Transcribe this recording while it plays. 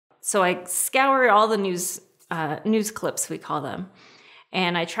So I scour all the news clips, we call them,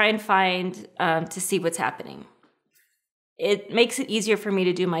 and I try and find to see what's happening. It makes it easier for me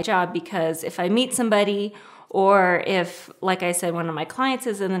to do my job because if I meet somebody or if, like I said, one of my clients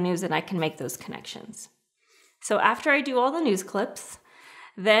is in the news, then I can make those connections. So after I do all the news clips,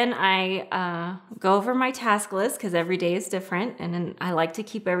 then I go over my task list because every day is different, and then I like to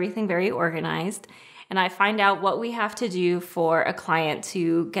keep everything very organized. And I find out what we have to do for a client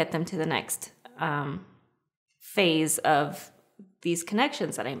to get them to the next phase of these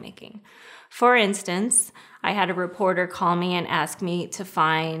connections that I'm making. For instance, I had a reporter call me and ask me to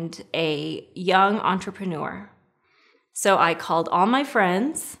find a young entrepreneur. So I called all my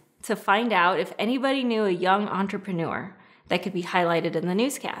friends to find out if anybody knew a young entrepreneur that could be highlighted in the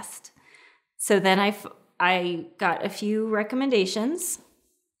newscast. So then I got a few recommendations.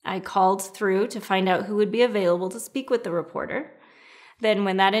 I called through to find out who would be available to speak with the reporter. Then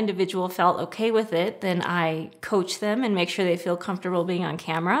when that individual felt okay with it, then I coach them and make sure they feel comfortable being on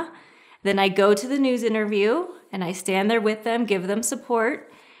camera. Then I go to the news interview and I stand there with them, give them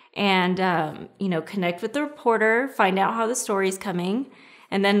support, and connect with the reporter, find out how the story's coming.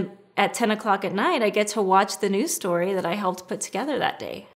 And then at 10 o'clock at night, I get to watch the news story that I helped put together that day.